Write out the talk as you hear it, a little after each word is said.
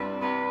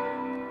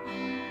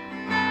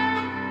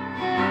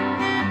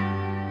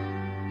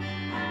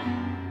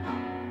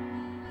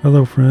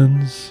Hello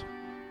friends,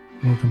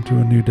 welcome to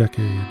a new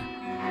decade.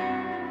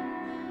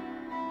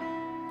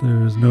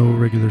 There is no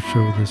regular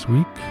show this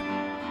week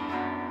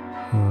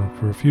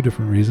for a few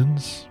different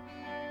reasons.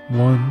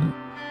 One,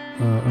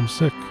 I'm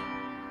sick.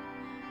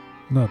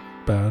 Not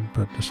bad,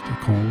 but just a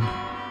cold.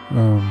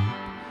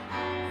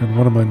 And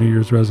one of my New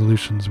Year's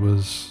resolutions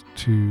was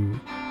to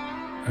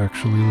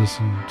actually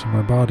listen to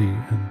my body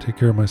and take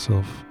care of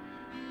myself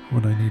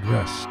when I need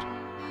rest.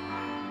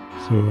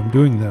 So I'm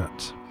doing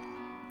that.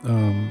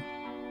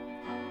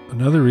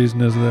 Another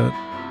reason is that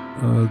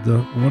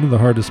one of the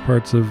hardest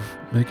parts of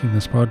making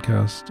this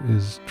podcast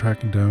is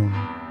tracking down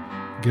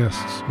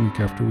guests week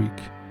after week.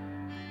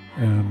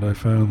 And I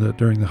found that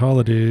during the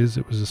holidays,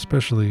 it was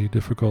especially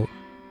difficult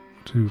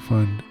to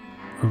find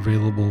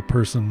available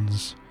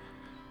persons.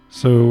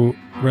 So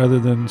rather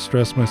than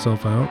stress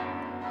myself out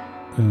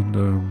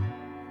and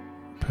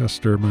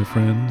pester my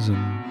friends and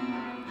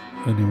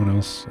anyone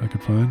else I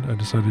could find, I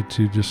decided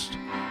to just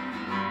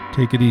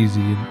take it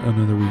easy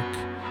another week.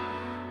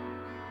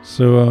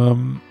 So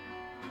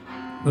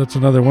that's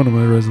another one of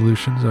my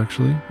resolutions,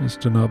 actually, is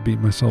to not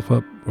beat myself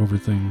up over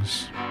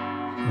things.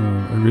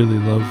 I really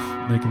love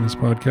making this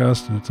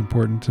podcast, and it's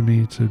important to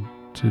me to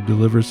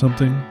deliver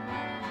something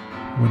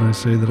when I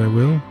say that I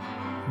will.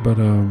 But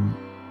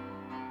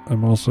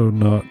I'm also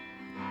not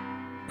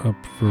up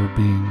for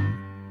being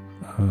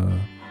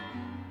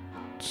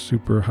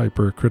super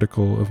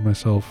hypercritical of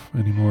myself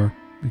anymore,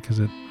 because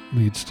it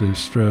leads to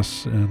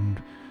stress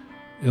and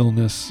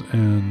illness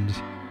and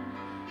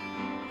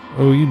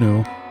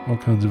all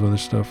kinds of other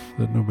stuff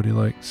that nobody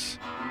likes.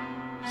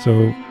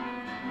 So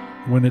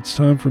when it's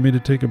time for me to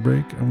take a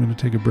break, I'm going to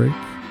take a break.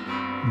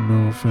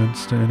 No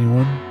offense to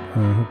anyone.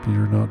 I hope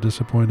you're not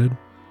disappointed.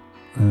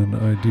 And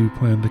I do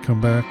plan to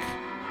come back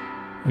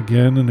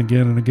again and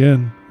again and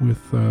again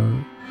with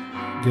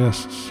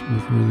guests,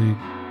 with really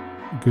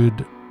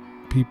good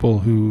people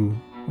who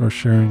are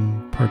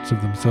sharing parts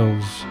of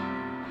themselves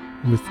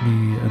with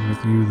me and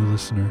with you, the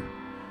listener.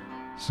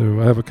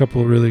 So I have a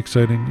couple of really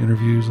exciting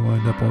interviews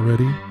lined up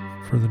already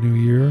for the new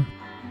year.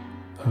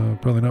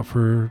 Probably not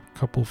for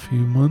a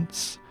few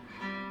months,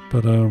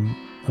 but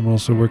I'm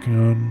also working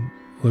on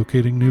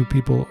locating new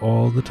people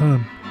all the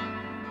time.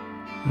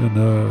 And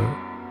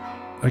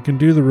I can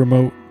do the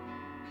remote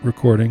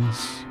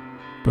recordings,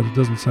 but it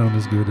doesn't sound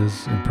as good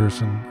as in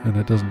person, and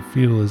it doesn't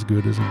feel as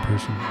good as in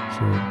person.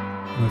 So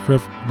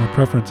my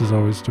preference is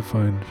always to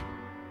find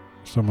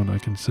someone I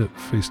can sit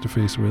face to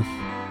face with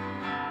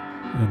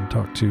and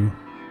talk to.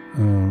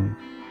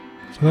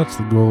 So that's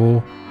the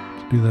goal,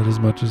 to do that as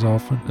much as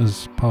often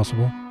as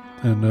possible.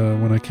 And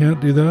when I can't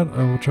do that,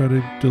 I will try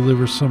to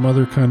deliver some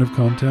other kind of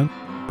content,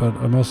 but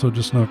I'm also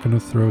just not going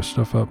to throw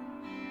stuff up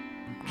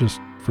just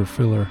for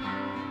filler.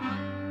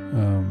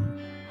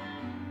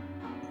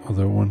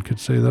 Although one could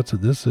say that's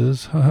what this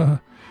is,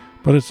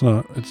 but it's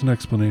not. It's an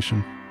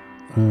explanation.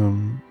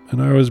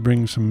 And I always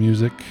bring some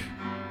music.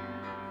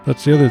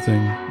 That's the other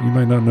thing. You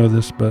might not know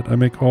this, but I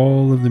make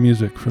all of the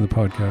music for the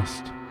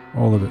podcast.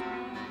 All of it.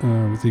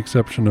 With the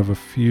exception of a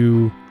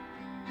few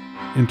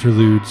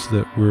interludes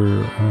that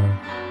were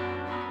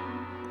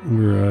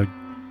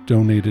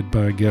donated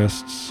by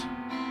guests.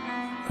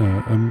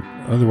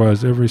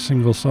 Otherwise, every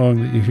single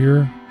song that you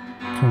hear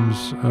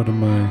comes out of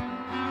my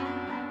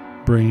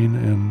brain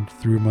and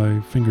through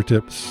my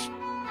fingertips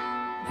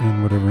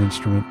and whatever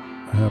instrument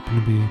I happen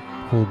to be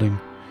holding.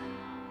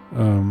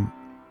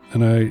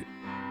 And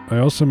I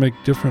also make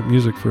different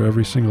music for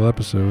every single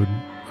episode,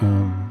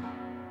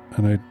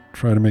 and I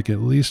try to make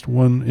at least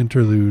one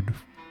interlude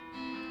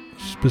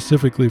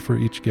specifically for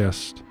each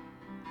guest,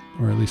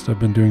 or at least I've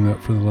been doing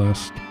that for the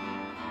last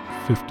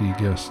 50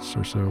 guests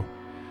or so.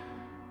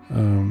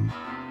 And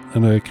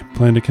I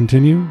plan to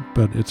continue,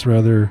 but it's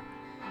rather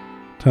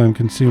time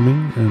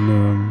consuming,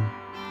 and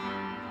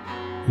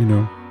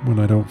when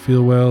I don't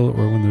feel well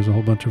or when there's a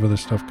whole bunch of other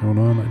stuff going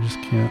on, I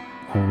just can't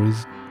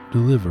always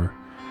deliver.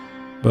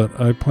 But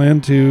I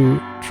plan to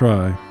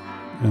try,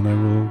 and I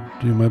will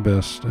do my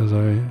best, as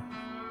I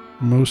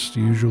most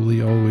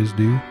usually always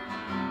do.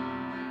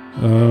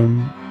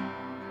 And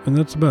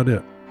that's about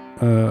it.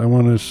 I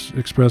want to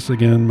express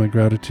again my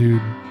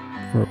gratitude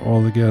for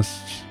all the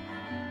guests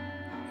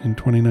in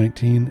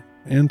 2019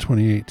 and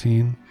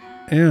 2018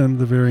 and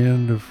the very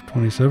end of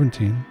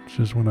 2017, which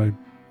is when I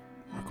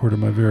recorded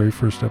my very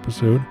first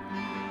episode.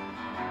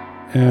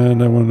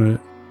 And I want to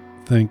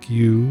thank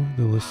you,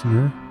 the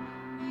listener.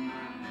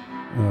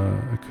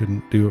 I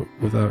couldn't do it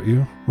without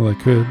you. Well, I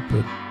could,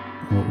 but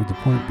what would the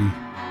point be?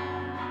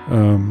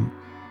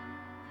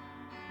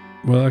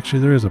 Well, actually,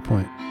 there is a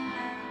point,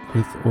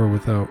 with or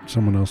without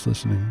someone else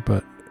listening,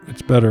 but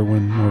it's better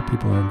when more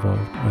people are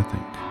involved, I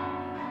think.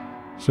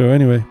 So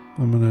anyway,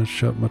 I'm going to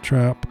shut my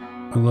trap.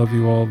 I love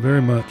you all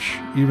very much,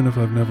 even if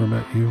I've never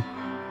met you.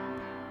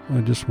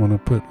 I just want to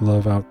put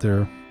love out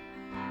there.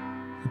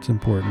 It's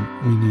important.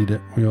 We need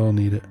it. We all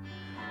need it.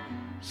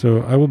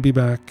 So I will be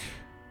back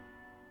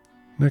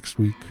next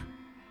week,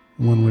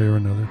 one way or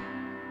another.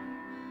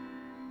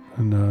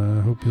 And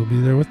I hope you'll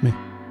be there with me.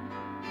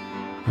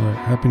 All right.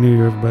 Happy New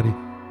Year, everybody.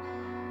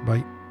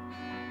 Bye.